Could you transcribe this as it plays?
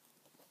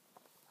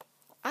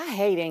I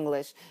hate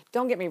English.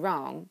 Don't get me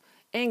wrong.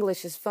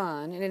 English is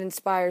fun, and it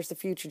inspires the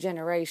future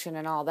generation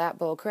and all that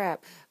bull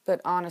crap.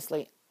 But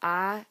honestly,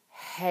 I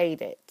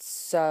hate it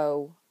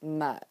so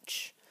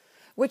much.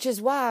 Which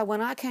is why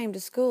when I came to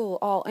school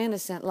all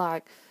innocent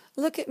like,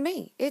 look at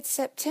me, it's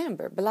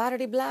September, blah,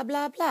 blah,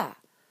 blah.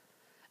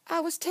 I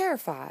was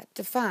terrified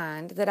to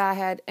find that I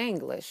had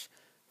English,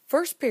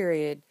 first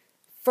period,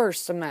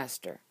 first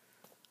semester.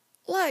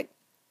 Like,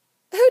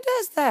 who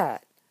does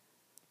that?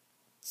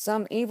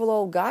 Some evil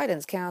old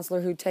guidance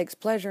counselor who takes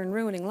pleasure in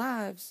ruining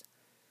lives.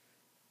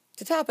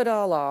 To top it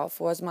all off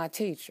was my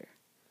teacher.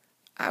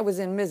 I was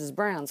in Mrs.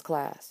 Brown's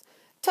class.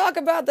 Talk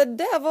about the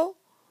devil!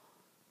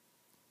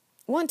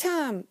 One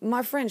time,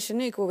 my friend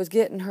Shanique was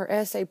getting her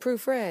essay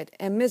proofread,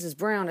 and Mrs.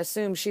 Brown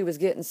assumed she was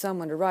getting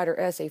someone to write her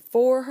essay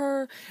for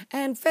her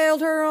and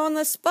failed her on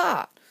the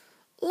spot.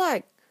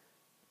 Like,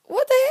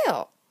 what the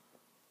hell?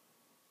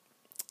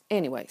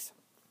 Anyways,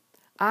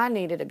 I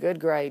needed a good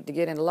grade to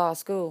get into law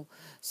school,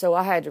 so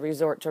I had to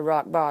resort to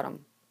rock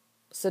bottom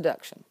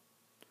seduction.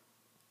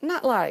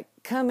 Not like,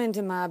 come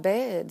into my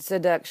bed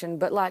seduction,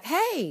 but like,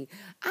 hey,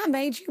 I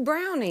made you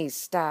brownies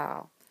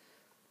style.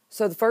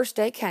 So the first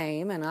day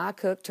came, and I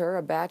cooked her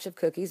a batch of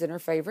cookies in her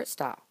favorite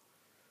style.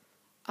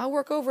 I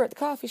work over at the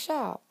coffee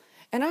shop,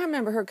 and I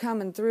remember her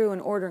coming through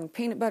and ordering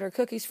peanut butter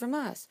cookies from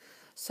us.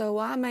 So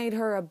I made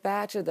her a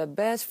batch of the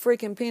best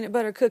freaking peanut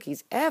butter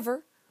cookies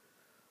ever.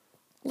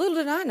 Little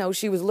did I know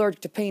she was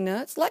allergic to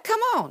peanuts. Like,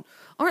 come on,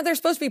 aren't there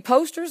supposed to be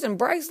posters and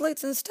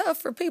bracelets and stuff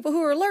for people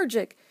who are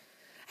allergic?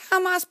 How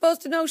am I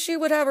supposed to know she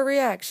would have a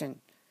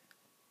reaction?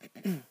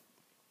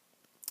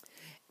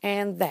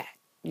 And that,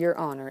 Your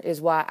Honor,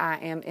 is why I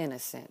am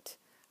innocent.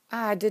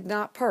 I did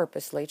not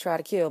purposely try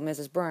to kill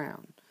Mrs.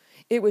 Brown.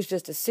 It was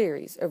just a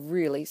series of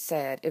really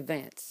sad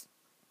events.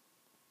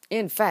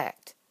 In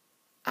fact,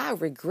 I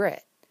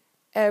regret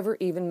ever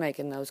even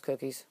making those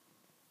cookies.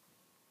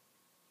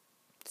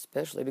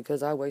 Especially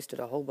because I wasted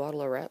a whole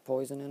bottle of rat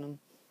poison in them.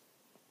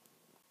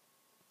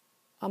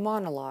 A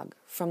monologue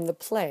from the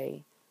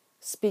play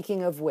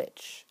Speaking of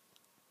Which,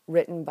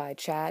 written by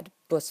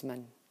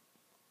Buisman.